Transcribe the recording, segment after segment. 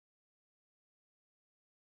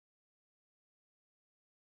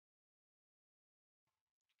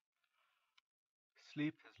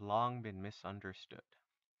Sleep has long been misunderstood,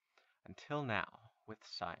 until now with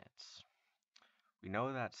science. We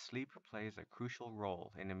know that sleep plays a crucial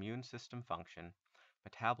role in immune system function,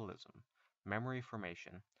 metabolism, memory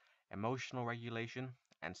formation, emotional regulation,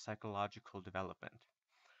 and psychological development.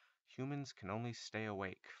 Humans can only stay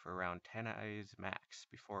awake for around 10 hours max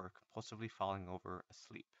before compulsively falling over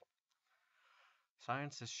asleep.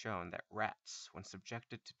 Science has shown that rats, when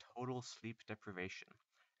subjected to total sleep deprivation,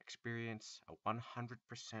 experience a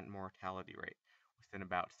 100% mortality rate within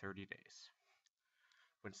about 30 days.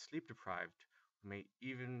 When sleep deprived, we may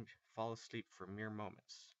even fall asleep for mere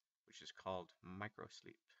moments, which is called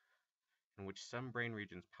microsleep, in which some brain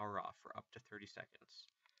regions power off for up to 30 seconds,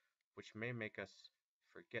 which may make us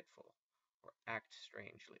forgetful or act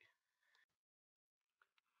strangely.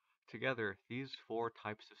 Together, these four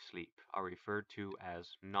types of sleep are referred to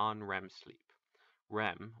as non-REM sleep.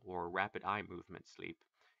 REM, or rapid eye movement sleep,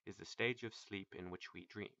 is the stage of sleep in which we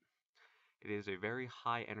dream. It is a very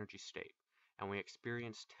high energy state, and we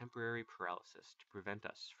experience temporary paralysis to prevent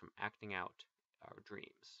us from acting out our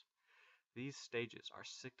dreams. These stages are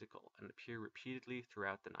cyclical and appear repeatedly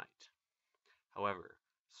throughout the night. However,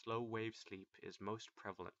 slow wave sleep is most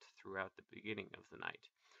prevalent throughout the beginning of the night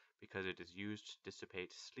because it is used to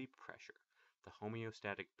dissipate sleep pressure, the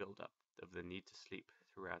homeostatic buildup of the need to sleep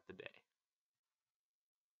throughout the day.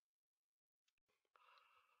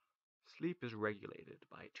 Sleep is regulated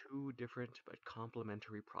by two different but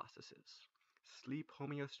complementary processes: sleep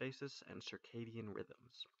homeostasis and circadian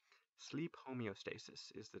rhythms. Sleep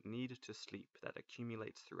homeostasis is the need to sleep that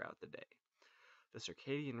accumulates throughout the day. The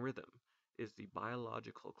circadian rhythm is the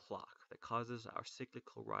biological clock that causes our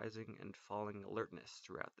cyclical rising and falling alertness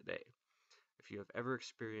throughout the day. If you have ever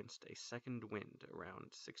experienced a second wind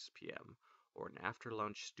around 6 p.m. or an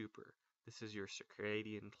after-lunch stupor, this is your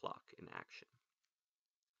circadian clock in action.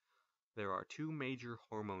 There are two major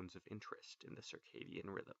hormones of interest in the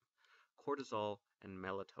circadian rhythm: cortisol and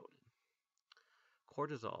melatonin.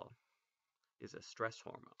 Cortisol is a stress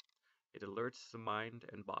hormone. It alerts the mind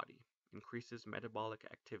and body, increases metabolic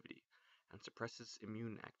activity, and suppresses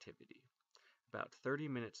immune activity. About 30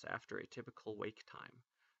 minutes after a typical wake time,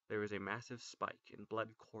 there is a massive spike in blood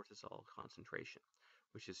cortisol concentration,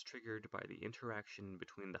 which is triggered by the interaction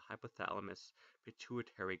between the hypothalamus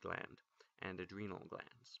pituitary gland and adrenal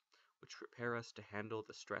glands, which prepare us to handle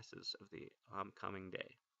the stresses of the oncoming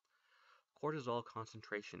day. Cortisol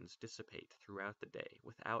concentrations dissipate throughout the day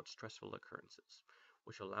without stressful occurrences,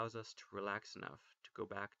 which allows us to relax enough to go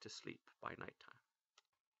back to sleep by nighttime.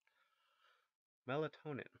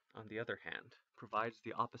 Melatonin, on the other hand, provides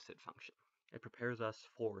the opposite function. It prepares us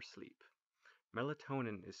for sleep.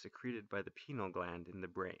 Melatonin is secreted by the pineal gland in the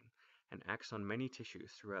brain and acts on many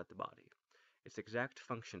tissues throughout the body. Its exact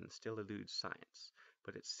function still eludes science,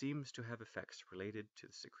 but it seems to have effects related to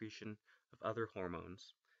the secretion of other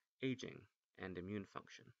hormones, aging, and immune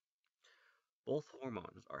function. Both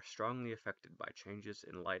hormones are strongly affected by changes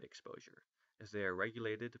in light exposure, as they are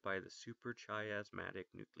regulated by the suprachiasmatic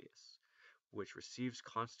nucleus, which receives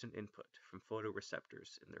constant input from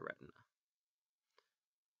photoreceptors in the retina.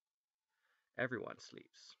 Everyone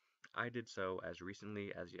sleeps. I did so as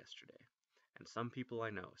recently as yesterday, and some people I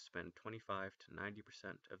know spend 25 to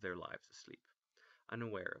 90% of their lives asleep,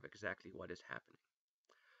 unaware of exactly what is happening.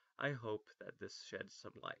 I hope that this sheds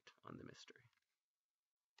some light on the mystery.